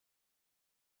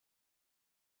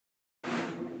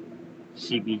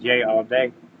CBJ all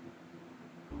day.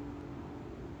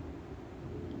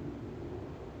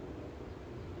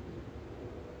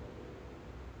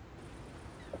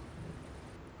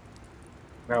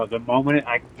 Bro, the moment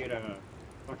I can get a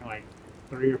fucking like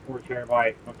 3 or 4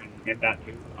 terabyte fucking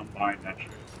M.2, I'm buying that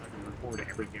shit. I can record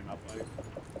everything I play.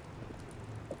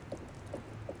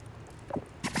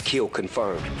 Kill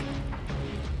confirmed.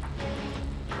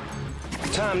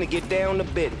 Time to get down to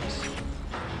business.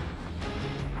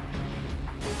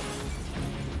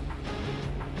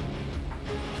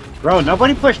 Bro,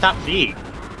 nobody pushed top C.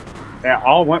 They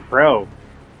all went pro.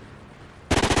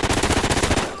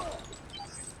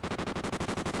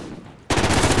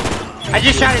 I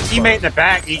just shot his teammate in the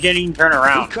back. He didn't even turn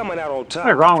around. We coming out on top.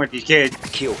 What's wrong with these kids?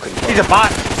 Kill confirmed. These are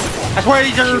bots. I swear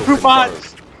these are recruit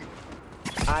bots.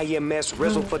 IMS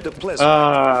wrestle for duplicity.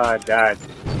 Died.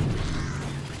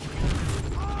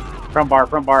 Front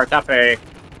bar, top A.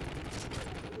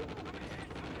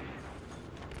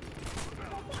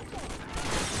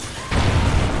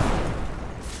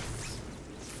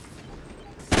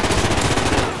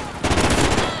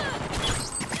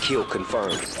 Kill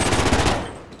confirmed.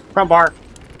 Front bar.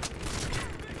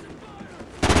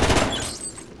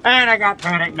 And I got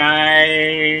panic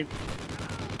knife.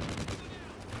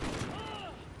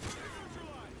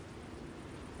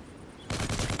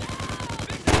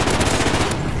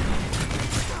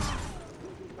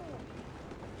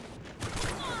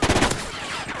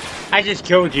 I just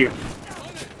killed you.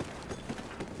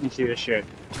 Let me see this shit.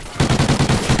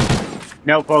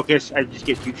 No focus. I just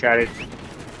get two-shotted.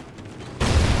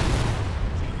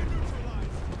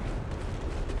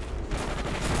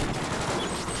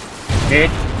 Mid.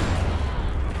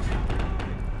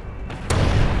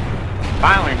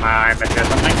 Finally, my eye does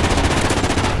something.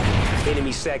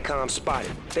 Enemy SATCOM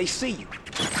spotted. They see you.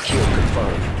 Kill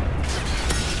confirmed.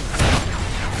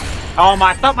 Oh my!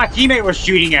 I thought my teammate was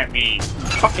shooting at me.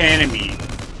 Fucking enemy.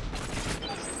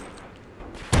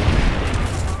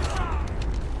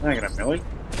 I'm not gonna millie.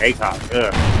 A-cop.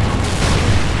 Ugh.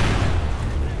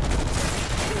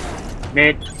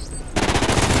 Mid.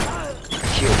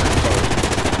 Kill confirmed.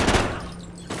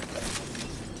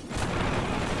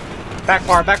 Back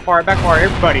bar,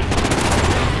 everybody.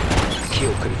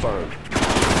 Kill confirmed.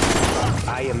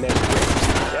 IMS ready.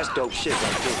 That's dope shit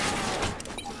right there.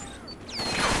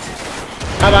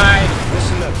 Bye-bye.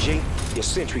 Listen up, G. Your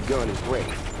sentry gun is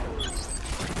ready.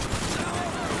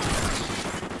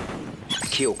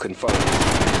 Kill confirmed.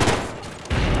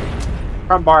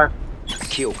 Front bar.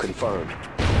 Kill confirmed.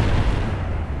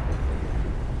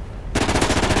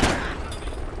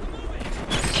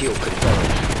 Kill confirmed.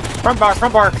 Front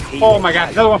bar. Oh my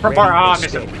god, another one front bar. Oh, I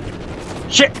missed him.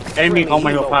 Shit! Enemy on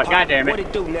my little pot. God damn What it.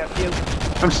 it do, nephew?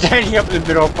 I'm standing up in the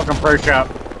middle of fucking pro shop.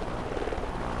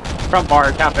 Front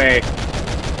bar, top A.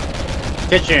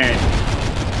 Kitchen.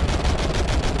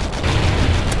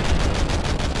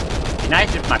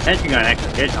 Nice if my sentry gun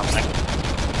actually did something.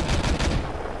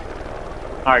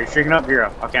 Alright, you're shrinking up? You're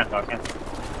up. I'll cancel.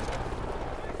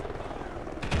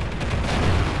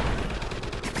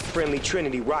 Friendly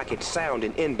Trinity rocket sound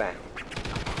and inbound.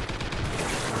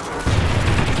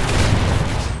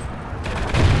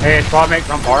 Hey, squad mate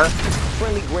from bar.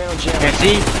 Friendly ground jam. Can't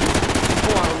see.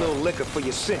 Pour out a little liquor for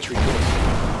your sentry gun.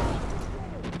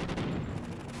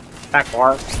 Back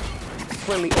bar.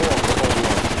 Friendly oil for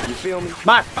online. You feel me?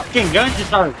 My fucking gun just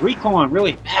started recoiling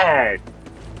really bad.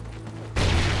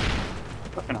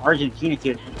 Fucking Argentina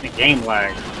kid in the game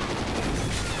lag.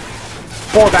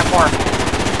 4 back bar.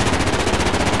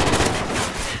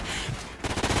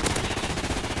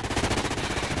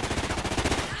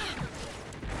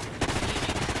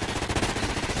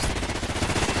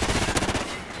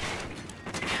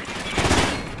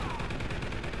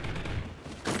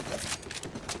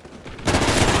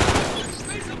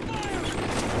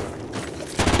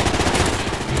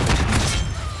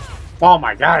 Oh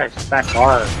my god, it's back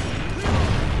bar.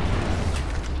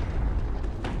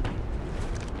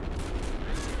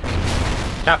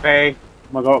 Top A. I'm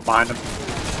gonna go up behind him.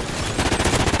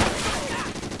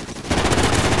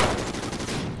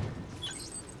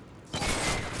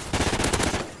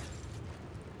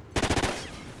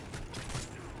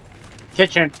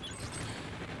 Kitchen.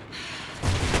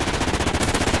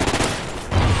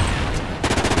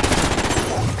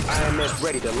 IMS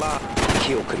ready to lock.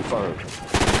 Kill confirmed.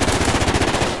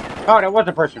 Oh, that was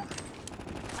a person.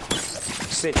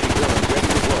 Sentry gun ready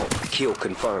to roll. Kill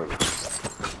confirmed.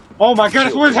 Oh my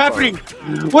goodness, what is happening?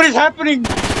 What is happening?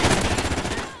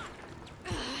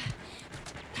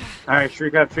 Alright,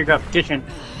 shriek up, kitchen.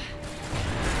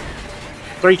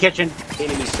 3 kitchen.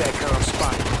 Enemy SATCOM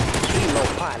spotted.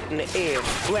 Helo pot in the air.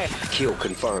 Flat. Kill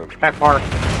confirmed. Back bar.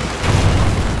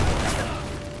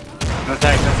 No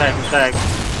tag, no tag, no tag.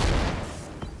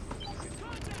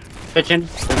 Kitchen,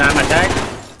 deny my tag.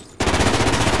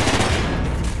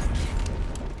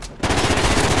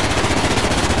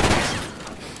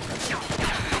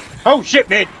 Oh shit,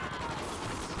 mid!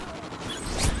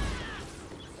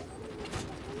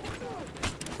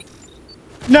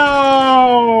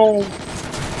 No!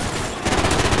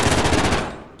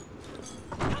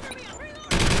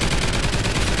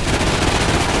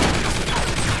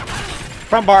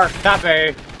 Front bar, top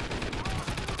A.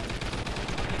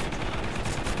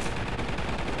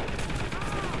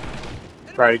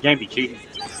 Bro, you can't be cheating.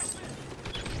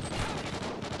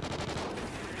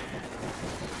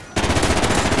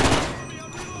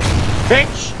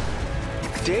 Bitch!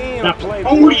 Damn, Now, play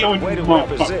only on way to you,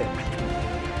 represent.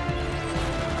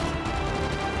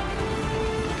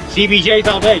 CBJ's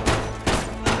all day.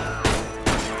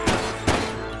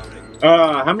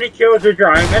 How many kills did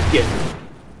your IMS get?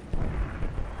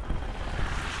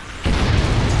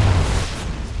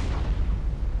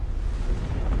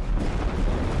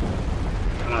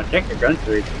 Check your gun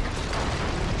streak.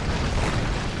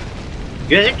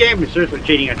 Yeah, this game is seriously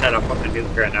cheating inside a fucking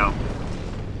nuke right now.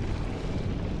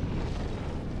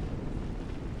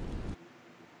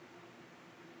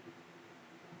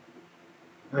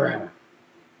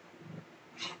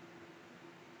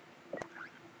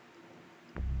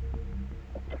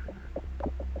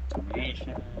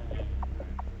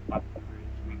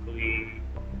 Weekly.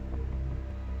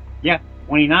 Yeah,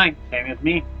 29, same as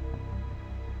me.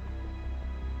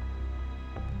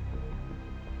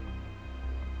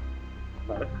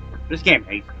 But this game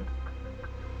hates us.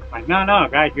 Like, no,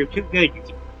 guys, you're too good.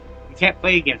 You can't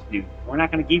play against nukes. We're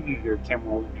not going to give you your 10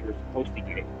 rolls that you're supposed to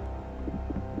get.